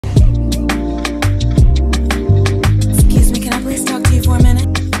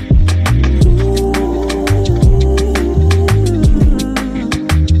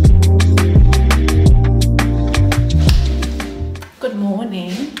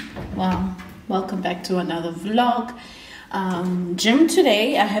Well, welcome back to another vlog. Gym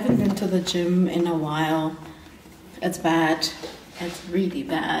today. I haven't been to the gym in a while. It's bad. It's really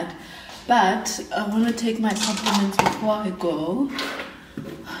bad. But I want to take my compliments before I go.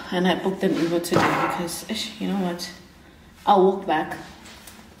 And I booked an Uber today because, you know what? I'll walk back.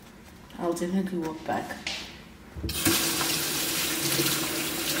 I'll definitely walk back.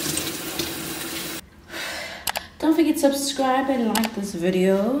 Don't forget to subscribe and like this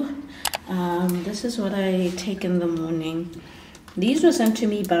video. This is what I take in the morning. These were sent to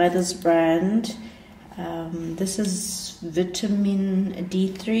me by this brand. This is vitamin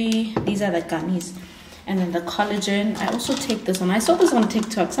D3. These are the gummies. And then the collagen. I also take this one. I saw this on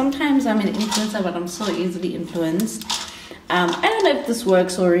TikTok. Sometimes I'm an influencer, but I'm so easily influenced. I don't know if this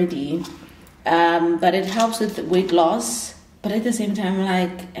works already. But it helps with weight loss. But at the same time,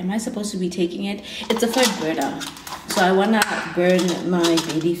 like, am I supposed to be taking it? It's a fat burner. So I want to burn my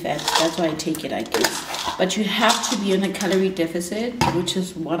belly fat. That's why I take it, I guess. But you have to be on a calorie deficit, which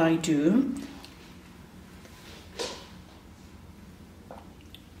is what I do.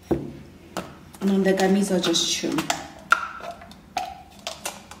 And then the gummies are just chew.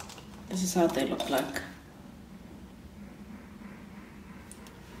 This is how they look like.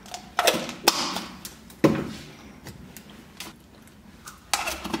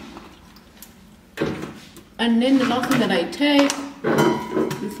 And then the last thing that I take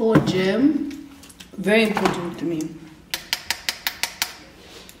before gym, very important to me,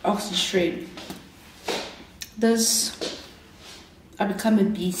 oxystrate. This, I become a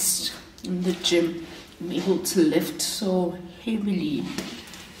beast in the gym. I'm able to lift so heavily.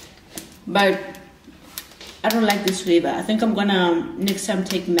 But I don't like this flavor. I think I'm gonna next time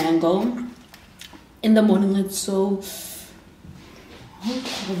take mango. In the morning it's so...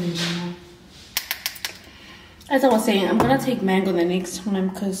 As I was saying, I'm gonna take mango the next time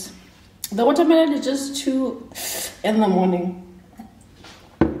because the watermelon is just too in the morning.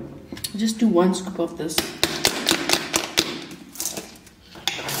 Just do one scoop of this.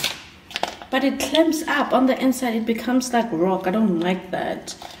 But it clamps up on the inside, it becomes like rock. I don't like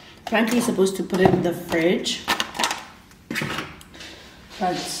that. Frankly, you're supposed to put it in the fridge.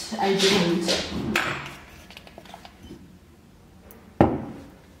 But I didn't.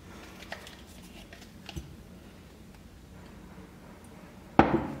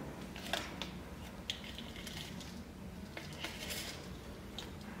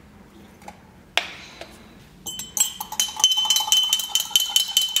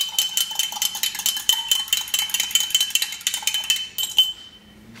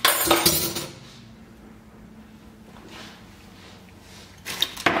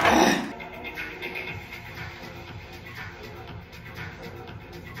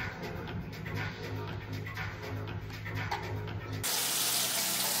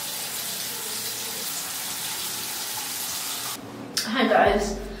 Hi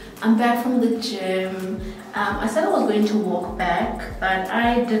guys, I'm back from the gym. I said I was going to walk back, but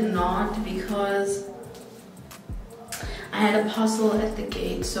I did not because I had a parcel at the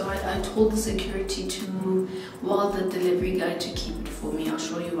gate. So I told the security to move while the delivery guy to keep it for me. I'll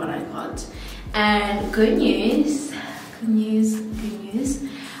show you what I got. And good news.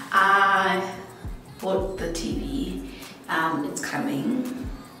 I bought the TV. It's coming,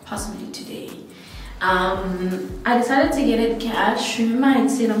 possibly today. I decided to get it cash. Remember I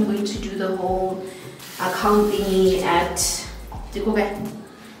said I'm going to do the whole account thingy at the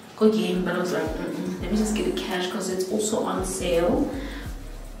go game, but I was like, let me just get it cash because it's also on sale.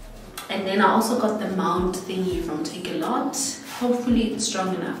 And then I also got the mount thingy from Take A Lot. Hopefully it's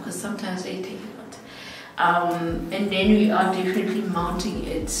strong enough because sometimes they take a lot. And then we are definitely mounting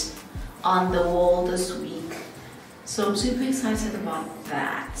it on the wall this week. So I'm super excited about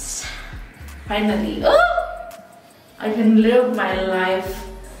that. Finally, I can live my life.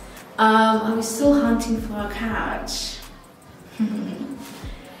 Are we still hunting for a couch?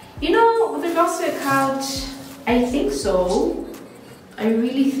 You know, with regards to a couch, I think so. I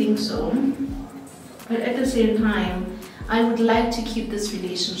really think so. But at the same time, I would like to keep this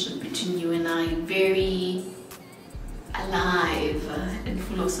relationship between you and I very alive and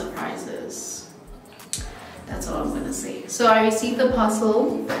full of surprises. That's all I'm gonna say. So I received the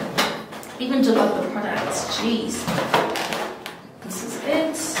parcel. Even took out the products. Jeez. This is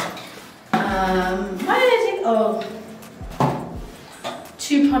it. Why did I take? Oh,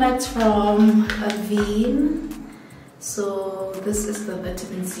 2 products from Avene. So this is the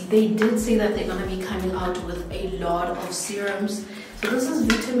vitamin C. They did say that they're gonna be coming out with a lot of serums. So this is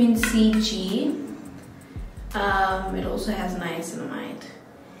vitamin C G. It also has niacinamide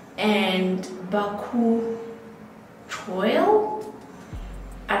and Baku oil.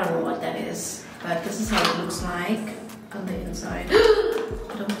 I don't know like on the inside.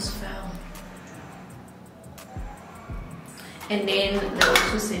 It almost fell. And then they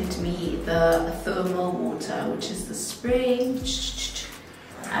also sent me the thermal water, which is the spray.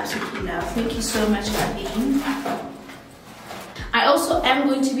 Absolutely love. Thank you so much, Gabby. I also am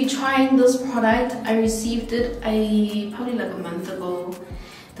going to be trying this product. I received it probably like a month ago.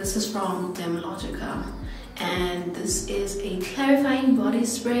 This is from Dermalogica, and this is a clarifying body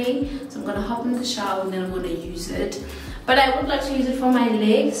spray. So I'm gonna hop in the shower and then I'm gonna use it. But I would like to use it for my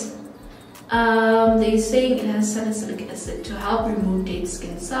legs. They're saying it has salicylic acid to help remove dead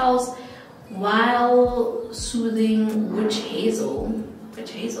skin cells while soothing witch hazel,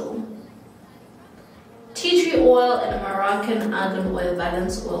 tea tree oil, and a Moroccan argan oil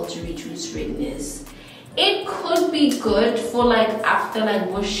balance oil to reduce redness. It could be good for like after like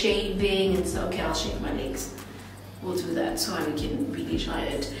wash shaving and so. Okay, I'll shave my legs. We'll do that so we can really try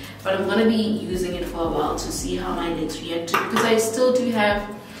it. But I'm gonna be using it for a while to see how my legs react to, because I still do have,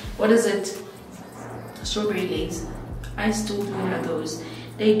 what is it? Strawberry legs. I still do have those.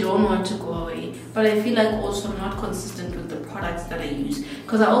 They don't want to go away, but I feel like also I'm not consistent with the products that I use,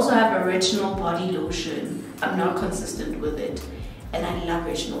 because I also have original body lotion. I'm not consistent with it, and I love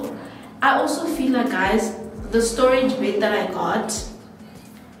original. I also feel like, guys, the storage bed that I got,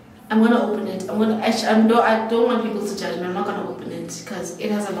 I'm gonna open it. I don't want people to judge me. I'm not gonna open it because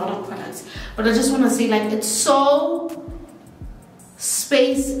it has a lot of products, but I just want to say, like, it's so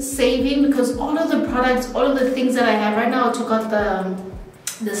space saving, because all of the products, all of the things that I have right now, I took out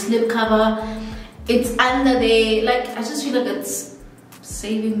the slip cover. It's under there. Like, I just feel like it's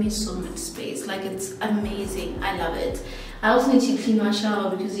saving me so much space. Like, it's amazing. I love it. I also need to clean my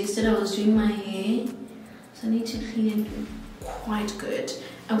shower because yesterday I was doing my hair, so I need to clean it quite good.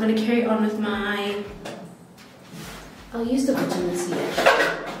 I'm gonna carry on with my, I'll use the vitamin C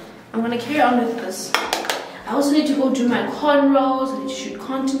actually. I'm gonna carry on with this. I also need to go do my cornrows. I need to shoot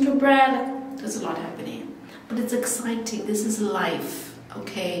content for Brad. There's a lot happening, but it's exciting. This is life,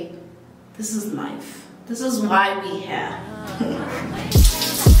 okay? This is life. This is why we're here.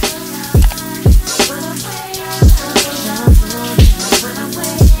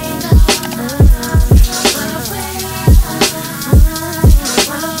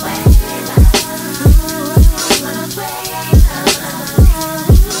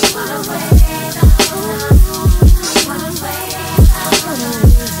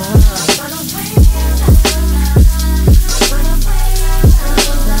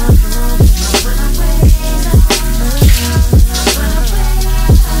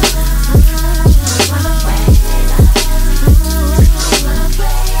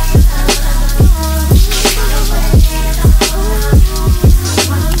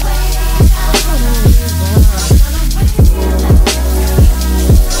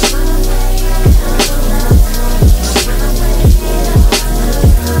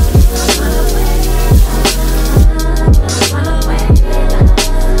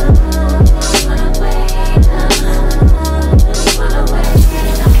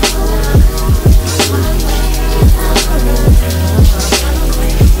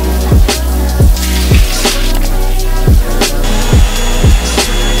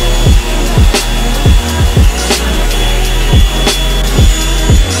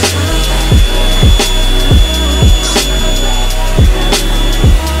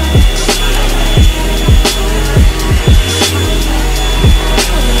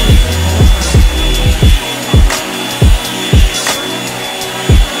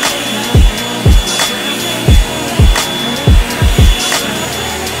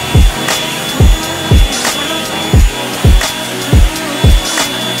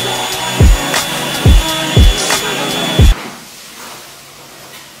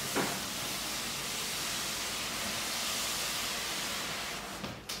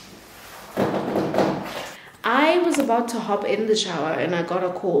 About to hop in the shower and I got a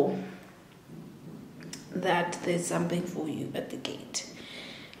call that there's something for you at the gate.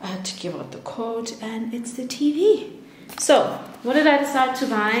 I had to give out the code and it's the TV. So what did I decide to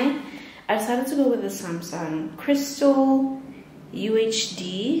buy? I decided to go with the Samsung Crystal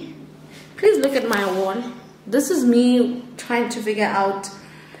UHD. Please look at my wall. This is me trying to figure out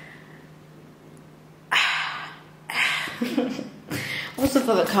also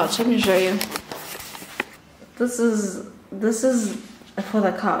for the couch. Let me show you. This is for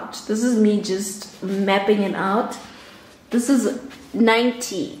the couch. This is me just mapping it out. This is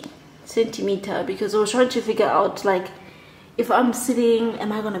 90 centimeter because I was trying to figure out, like, if I'm sitting,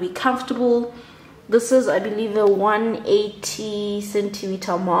 am I gonna be comfortable? This is, I believe, a 180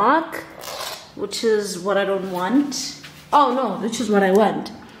 centimeter mark, which is what I don't want. Oh no, which is what I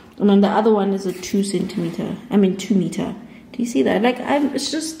want. And then the other one is a 2 centimeter. I mean 2 meter. Do you see that? Like it's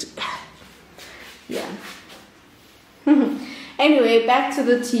just, yeah. Anyway, back to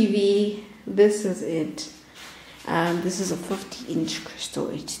the TV. This is it. This is a 50-inch crystal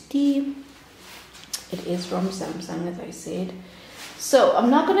HD. It is from Samsung, as I said. So I'm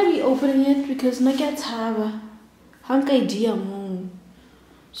not gonna be opening it because I get have a hunk idea.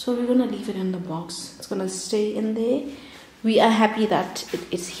 So we're gonna leave it in the box. It's gonna stay in there. We are happy that it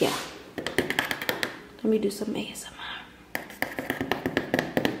is here. Let me do some ASMR.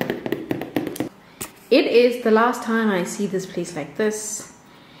 It is the last time I see this place like this,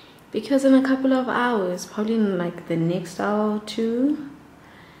 because in a couple of hours, probably in like the next hour or two,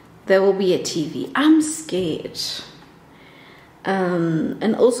 there will be a TV. I'm scared.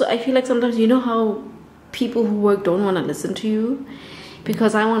 And also I feel like sometimes, you know how people who work don't want to listen to you,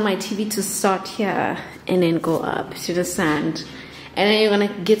 because I want my TV to start here and then go up to the sand, and then you're gonna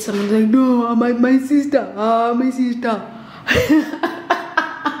get someone like, no, my sister, my sister.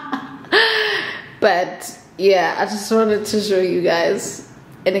 But yeah, I just wanted to show you guys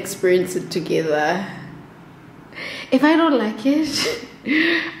and experience it together. If I don't like it,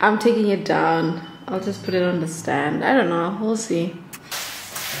 I'm taking it down. I'll just put it on the stand. I don't know, we'll see.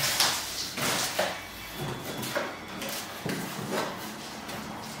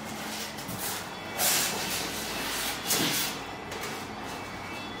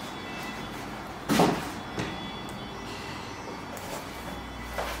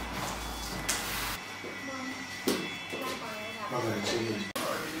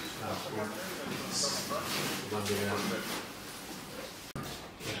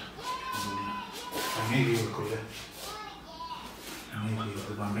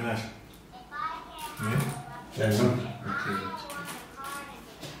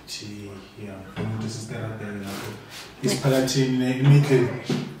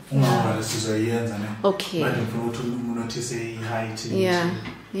 Okay.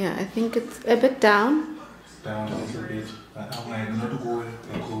 Yeah, I think it's a bit down. Down a little bit, but I'm not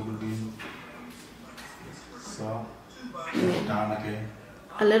going so Yeah. down again.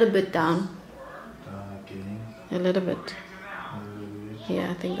 A little bit down. Down again. A little bit. A little bit.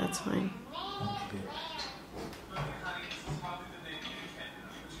 Yeah, I think that's fine. Okay.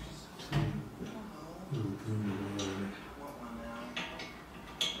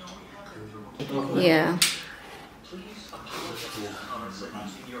 Yeah.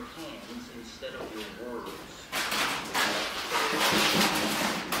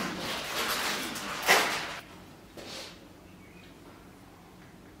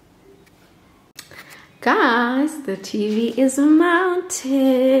 Guys, the TV is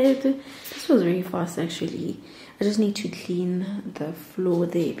mounted. This was very fast actually. I just need to clean the floor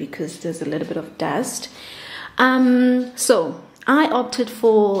there because there's a little bit of dust. So I opted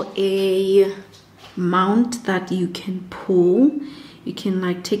for a mount that you can pull. You can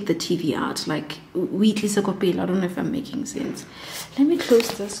like take the TV out, like weekly sakopela. I don't know if I'm making sense. Let me close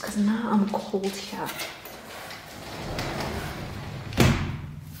this because now I'm cold here.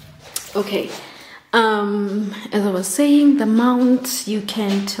 Okay. As I was saying, the mount, you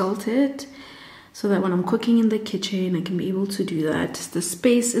can tilt it so that when I'm cooking in the kitchen, I can be able to do that. The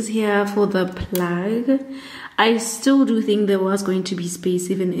space is here for the plug. I still do think there was going to be space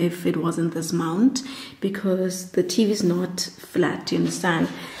even if it wasn't this mount, because the TV is not flat, you understand?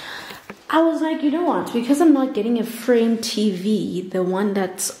 I was like, you know what, because I'm not getting a frame TV, the one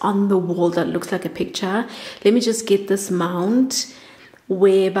that's on the wall that looks like a picture, let me just get this mount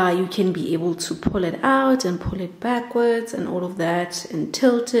whereby you can be able to pull it out and pull it backwards and all of that and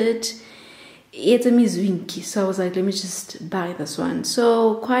tilt it. It's a mizwinki, so I was like, let me just buy this one.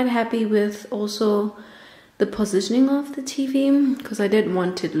 So quite happy with also the positioning of the TV, because I did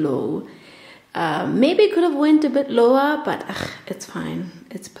want it low. Maybe it could have went a bit lower, but it's fine,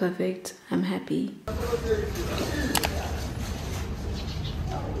 it's perfect. I'm happy.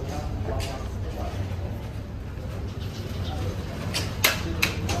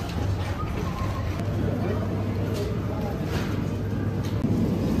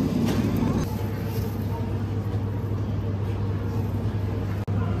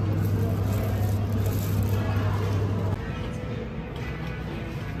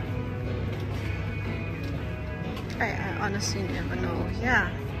 I honestly never know.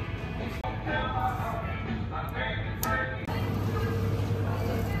 Yeah.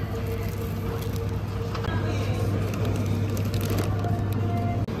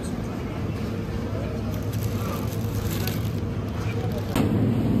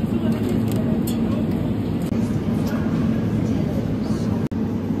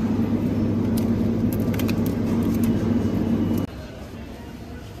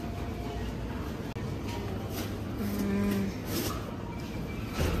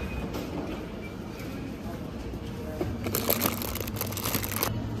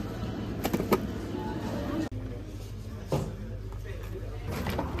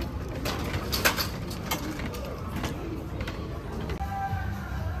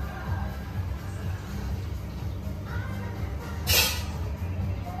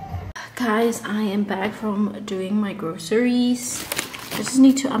 Guys, I am back from doing my groceries. I just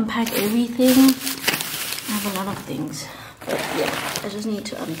need to unpack everything. I have a lot of things, but yeah, I just need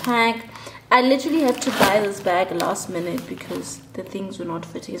to unpack. I literally had to buy this bag last minute because the things were not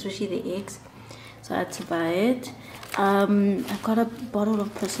fitting, especially the eggs, so I had to buy it. I've got a bottle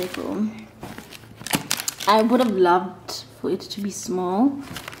of Prosecco. I would have loved for it to be small,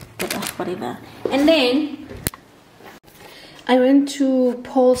 but whatever. And then I went to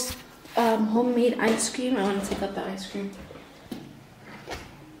Paul's homemade ice cream. I want to take out the ice cream.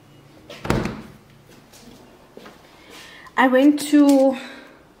 I went to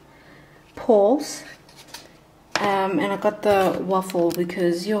Paul's and I got the waffle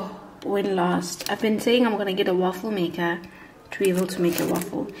because when last I've been saying I'm gonna get a waffle maker to be able to make a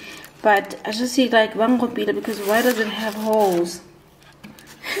waffle, but I just see like one copila because why does it have holes?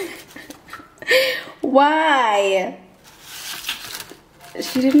 Why?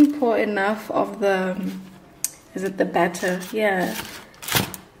 She didn't pour enough of the, is it the batter? Yeah.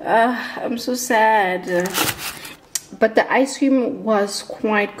 I'm so sad. But the ice cream was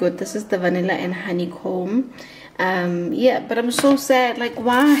quite good. This is the vanilla and honeycomb. Yeah, but I'm so sad. Like,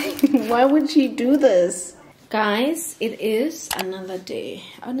 why? Why would she do this? Guys, it is another day.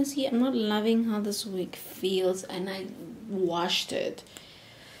 Honestly, I'm not loving how this wig feels, and I washed it.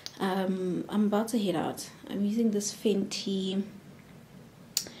 I'm about to head out. I'm using this Fenty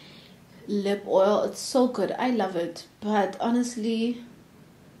lip oil. It's so good. I love it. But honestly,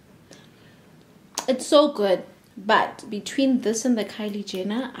 it's so good. But between this and the Kylie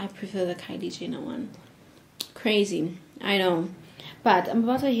Jenner, I prefer the Kylie Jenner one. Crazy, I know. But I'm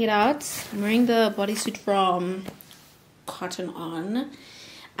about to head out. I'm wearing the bodysuit from Cotton On.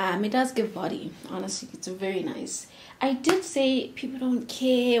 It does give body. Honestly, it's very nice. I did say people don't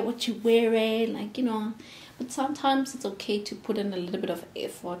care what you wear, like, you know. But sometimes it's okay to put in a little bit of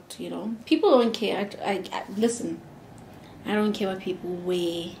effort, you know. People don't care. I listen, I don't care what people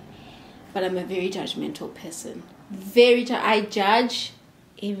wear. But I'm a very judgmental person. I judge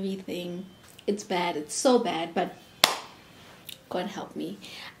everything. It's bad. It's so bad. But God help me.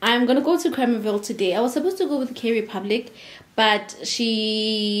 I'm going to go to Krammerville today. I was supposed to go with K Republic, but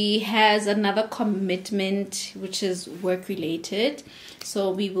she has another commitment, which is work related.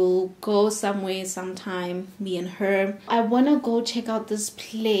 So we will go somewhere sometime, me and her. I want to go check out this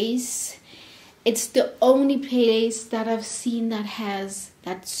place. It's the only place that I've seen that has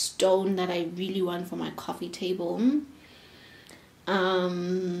that stone that I really want for my coffee table.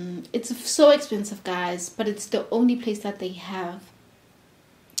 It's so expensive, guys, but it's the only place that they have,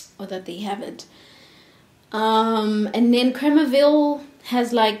 or that they have it. And then Krammerville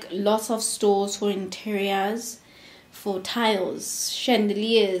has like lots of stores for interiors, for tiles,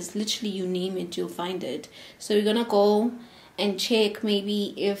 chandeliers, literally you name it, you'll find it. So we're gonna go and check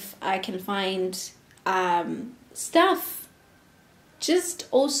maybe if I can find stuff. Just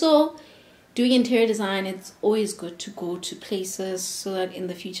also doing interior design, it's always good to go to places so that in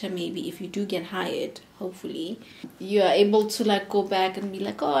the future, maybe if you do get hired, hopefully you are able to like go back and be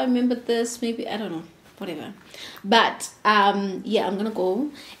like, oh, I remember this, maybe, I don't know, whatever. But yeah, I'm gonna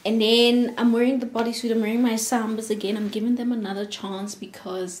go. And then I'm wearing the bodysuit, I'm wearing my sambas again. I'm giving them another chance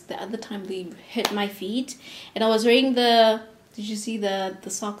because the other time they hit my feet, and I was wearing the, did you see the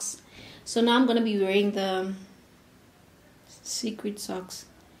socks? So now I'm gonna be wearing the secret socks.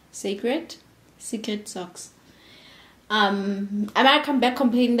 Secret socks. I might come back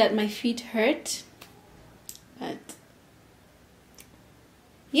complaining that my feet hurt, but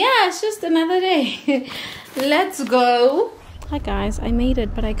yeah, it's just another day. Let's go. Hi guys, I made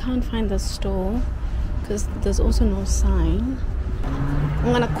it, but I can't find the store because there's also no sign.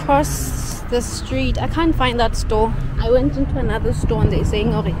 I'm gonna cross the street. I can't find that store. I went into another store and they're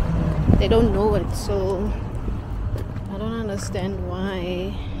saying, okay, they don't know it, so I don't understand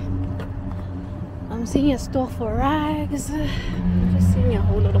why. I'm seeing a store for rags. I'm just seeing a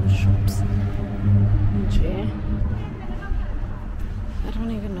whole lot of shops. Okay. I don't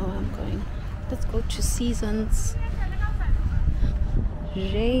even know where I'm going. Let's go to Seasons.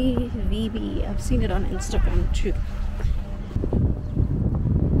 JVB. I've seen it on Instagram too.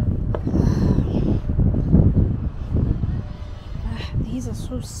 These are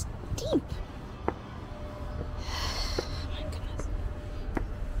so steep. My goodness.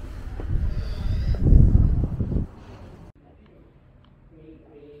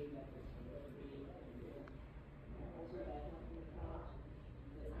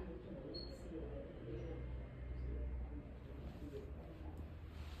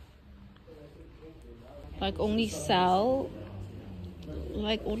 Like only sell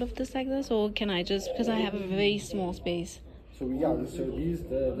like all of this like this, or can I just, because I have a very small space. So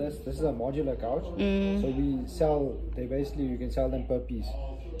this is a modular couch. So we sell. They basically you can sell them per piece.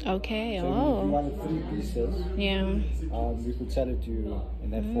 Okay. So if you wanted 3 pieces, we could sell it to you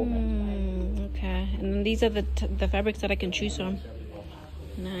in that format. Okay. And then these are the fabrics that I can choose from.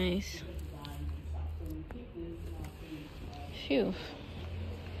 Nice. Phew.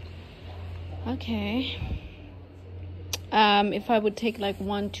 Okay. If I would take like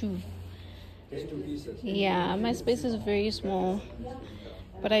 1, 2. Just 2 pieces. Yeah, my space is very small,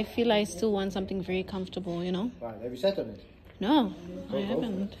 but I feel I still want something very comfortable, you know? Right. Have you sat on it? No, I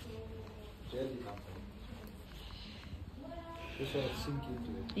haven't. Really comfortable. Just sort of sink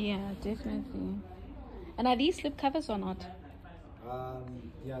into it. Yeah, definitely. And are these slip covers or not?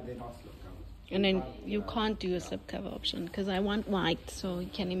 Yeah, they're not slip covers. And then you can't do a slip cover option because I want white, so you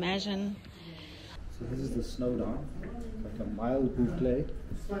can imagine. So this is the snow down, like a mild boucle.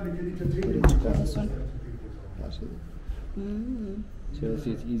 But it's cotton. So you'll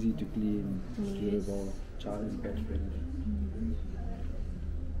see it's easy to clean, durable, child and pet friendly.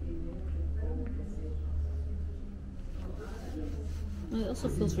 It also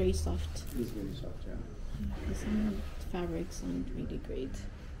feels very soft. It is very soft, yeah. Some fabrics aren't really great.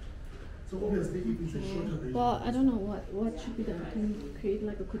 Well, I don't know what should be done. Can you create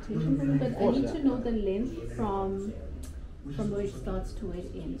like a quotation for me? But I need to know the length from where it starts to where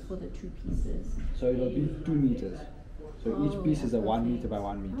it ends for the 2 pieces. So it'll be 2 meters. So each piece is a 1 meter by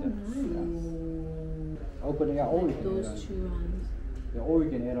 1 meter. Nice. Opening out, or you can Those 2 ones. Yeah, or you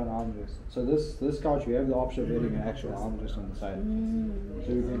can add on armrest. So this couch, you have the option of adding an actual armrest on the side.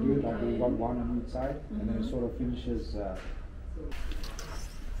 So you can do it like we've got 1 on each side, and then it sort of finishes.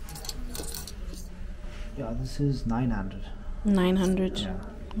 Yeah, this is 900. 900. Yeah.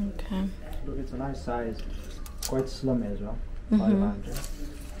 Okay. Look, it's a nice size. Quite slim as well. 500.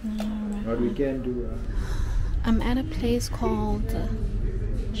 But we can do. I'm at a place called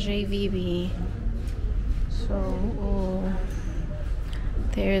JVB. So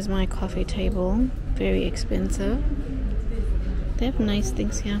there's my coffee table. Very expensive. They have nice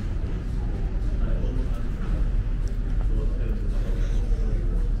things here.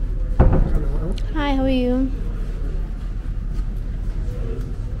 Hi, how are you?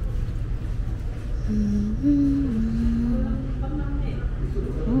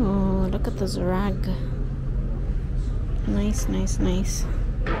 Oh, look at this rug. Nice, nice, nice.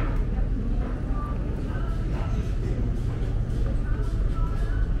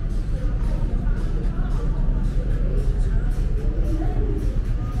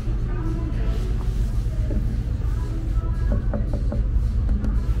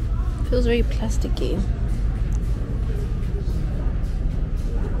 Feels very plasticky.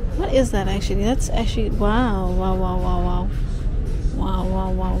 What is that actually? That's actually wow.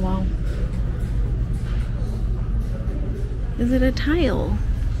 Is it a tile?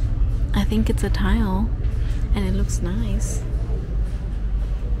 I think it's a tile, and it looks nice.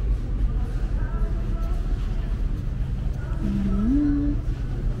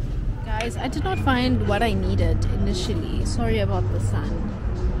 Guys, I did not find what I needed initially. Sorry about the sun.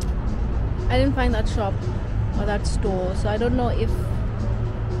 I didn't find that shop or that store, so I don't know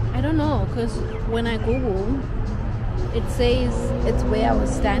because when I Google, it says it's where I was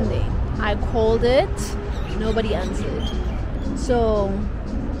standing. I called it, nobody answered. So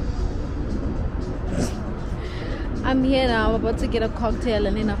I'm here now. I'm about to get a cocktail,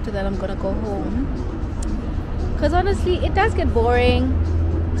 and then after that I'm gonna go home, because honestly it does get boring,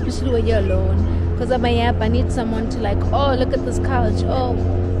 especially when you're alone. Because I'm a yap, I need someone to like, oh, look at this couch, oh.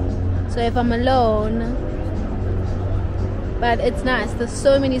 So if I'm alone, but it's nice. There's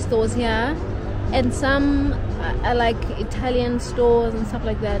so many stores here, and some are like Italian stores and stuff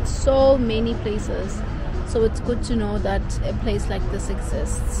like that. So many places. So it's good to know that a place like this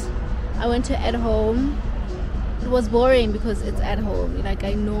exists. I went to At Home. It was boring because it's at home. Like,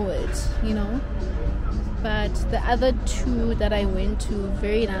 I know it, you know. But the other 2 that I went to,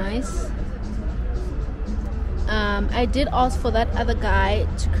 very nice. I did ask for that other guy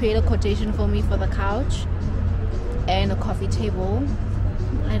to create a quotation for me for the couch and a coffee table.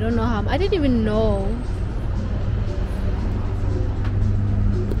 I don't know how. I didn't even know.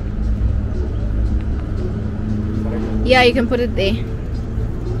 Yeah, you can put it there.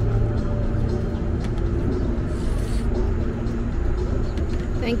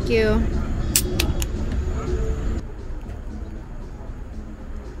 Thank you.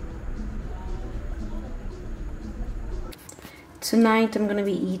 Tonight I'm gonna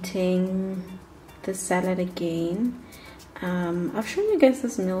be eating the salad again. I've shown you guys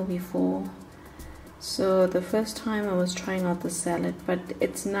this meal before. So the first time I was trying out the salad, but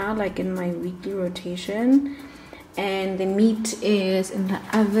it's now like in my weekly rotation, and the meat is in the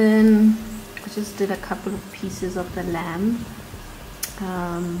oven. I just did a couple of pieces of the lamb,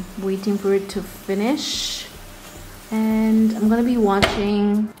 waiting for it to finish. And I'm gonna be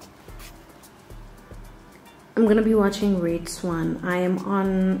watching Red Swan. I am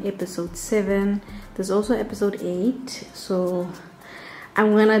on episode 7. There's also episode 8, so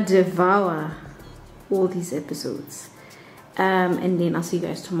I'm gonna devour all these episodes, and then I'll see you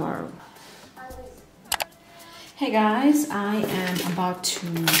guys tomorrow. Hey guys, I am about to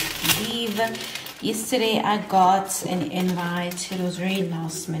leave. Yesterday I got an invite. It was very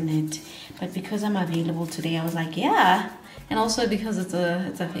last minute, but because I'm available today, I was like, yeah. And also because it's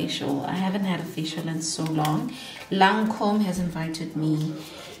a facial. I haven't had a facial in so long. Lancome has invited me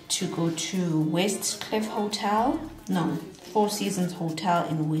to go to Westcliff Hotel. No, Four Seasons Hotel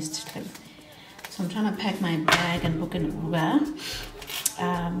in Westcliff. So I'm trying to pack my bag and book an Uber.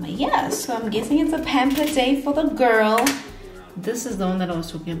 Yeah, so I'm guessing it's a pamper day for the girl. This is the one that I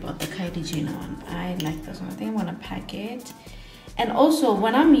was talking about, the KHEAMO one. I like this one. I think I'm gonna pack it. And also,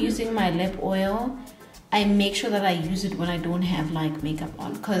 when I'm using my lip oil, I make sure that I use it when I don't have like makeup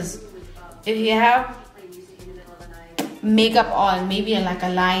on. Because if you have makeup on, maybe like a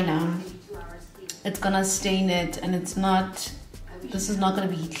liner, it's gonna stain it, and this is not gonna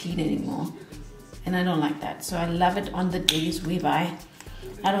be clean anymore. And I don't like that. So I love it on the days whereby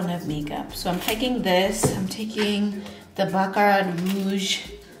I don't have makeup. So I'm taking this. I'm taking the Baccarat Rouge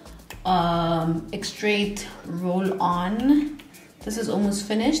Extrait Roll On. This is almost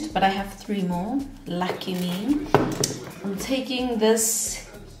finished, but I have 3 more. Lucky me. I'm taking this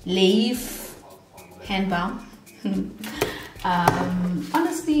Leaf hand balm.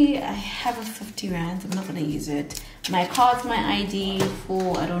 Honestly, I have a 50 rand. I'm not gonna use it. My card, my ID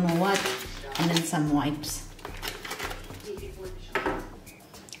for I don't know what, and then some wipes.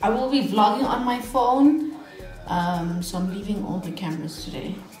 I will be vlogging on my phone, so I'm leaving all the cameras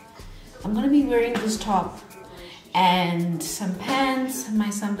today. I'm gonna be wearing this top and some pants, my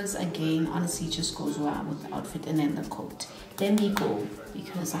sambas again. Honestly, just goes well with the outfit, and then the coat. Let me go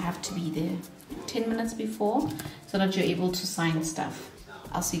because I have to be there 10 minutes before so that you're able to sign stuff.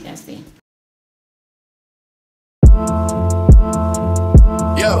 I'll see you guys there.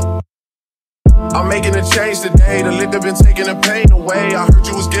 Yo, I'm making a change today. The liquor been taking the pain away. I heard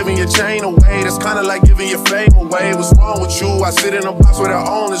you was giving your chain away. That's kinda like giving your fame away. What's wrong with you? I sit in a box where the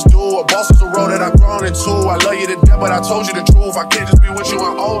owners do. A boss is a role that I've grown into. I love you to death, but I told you the truth. I can't just be with you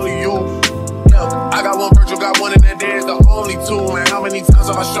and only you. Yeah, I got one Virgil, got one, and that there's the only 2. Man, how many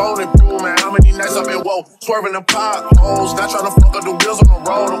times have I shown it through? Man, how many nights I've been woke, swerving the potholes, not trying to fuck up the wheels on the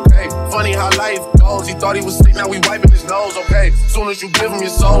road, okay? Funny how life goes. He thought he was sick, now we wiping his nose, okay? Soon as you give him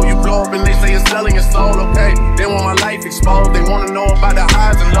your soul, you blow up and they say you're selling your soul, okay? They want my life exposed, they wanna know about the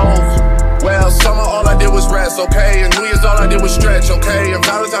highs and lows. Well, summer all I did was rest, okay? And New Year's all I did was stretch, okay? And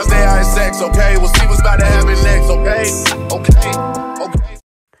Valentine's Day I had sex, okay? We'll see what's about to happen next, okay? Okay, okay.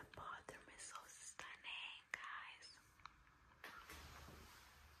 The bathroom is so stunning, guys.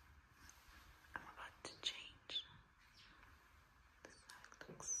 I'm about to change. This is how it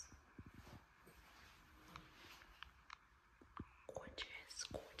looks. Gorgeous,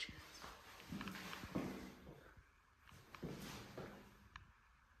 gorgeous.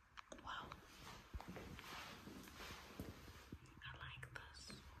 Wow. I like this.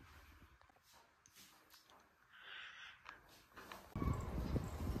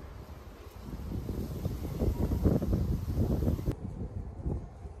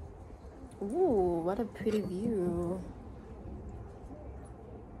 Ooh, what a pretty view.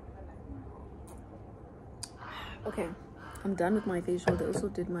 Okay, I'm done with my facial. They also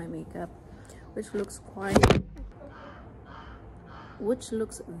did my makeup, which looks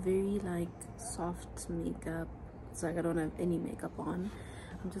very like soft makeup. It's like I don't have any makeup on.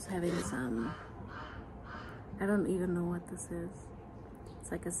 I'm just having some, I don't even know what this is.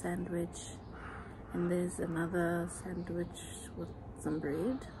 It's like a sandwich, and there's another sandwich with some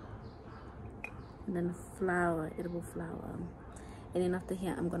bread, and then flour, edible flour. And then after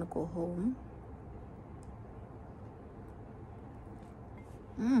here, I'm gonna go home.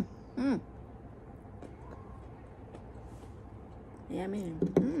 Yummy.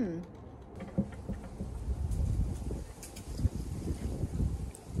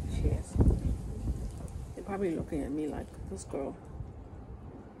 Cheers. They're probably looking at me like, this girl.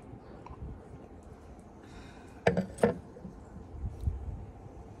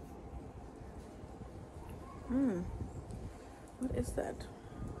 What is that?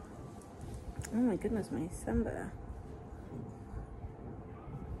 Oh my goodness, my samba.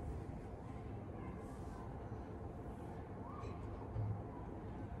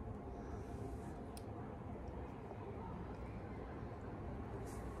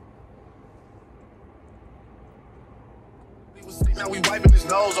 now we wiping his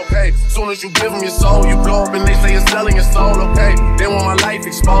nose, okay? Soon as you give him your soul, you blow up and they say you're selling your soul, okay? They want my life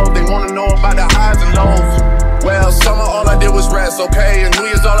exposed, they wanna know about the highs and lows. Well, summer all I did was rest, okay? And New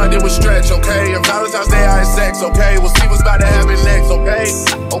Year's all I did was stretch, okay? And Valentine's Day I had sex, okay? We'll see what's about to happen next, okay?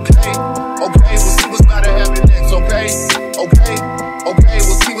 Okay, okay, we'll see what's about to happen next, okay? Okay, okay,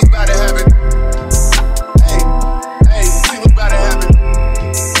 we'll see what's about to happen. Hey, hey, we'll see what's about to happen.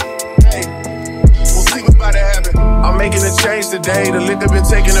 Hey, we'll see what's about to happen. I'm making a change today. The liquor been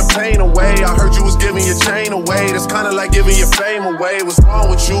taking the pain away. I heard you was giving your chain away. That's kinda like giving your fame away. What's wrong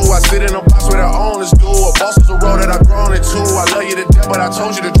with you? I sit in a box where the owners do. A boss is a road that I've grown into. I love you to death, but I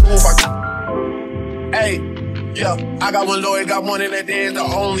told you the truth. Hey, yeah, I got one lawyer, got one, and that is the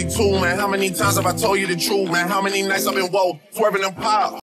only two, man. How many times have I told you the truth, man? How many nights I've been woke, swerving them pop?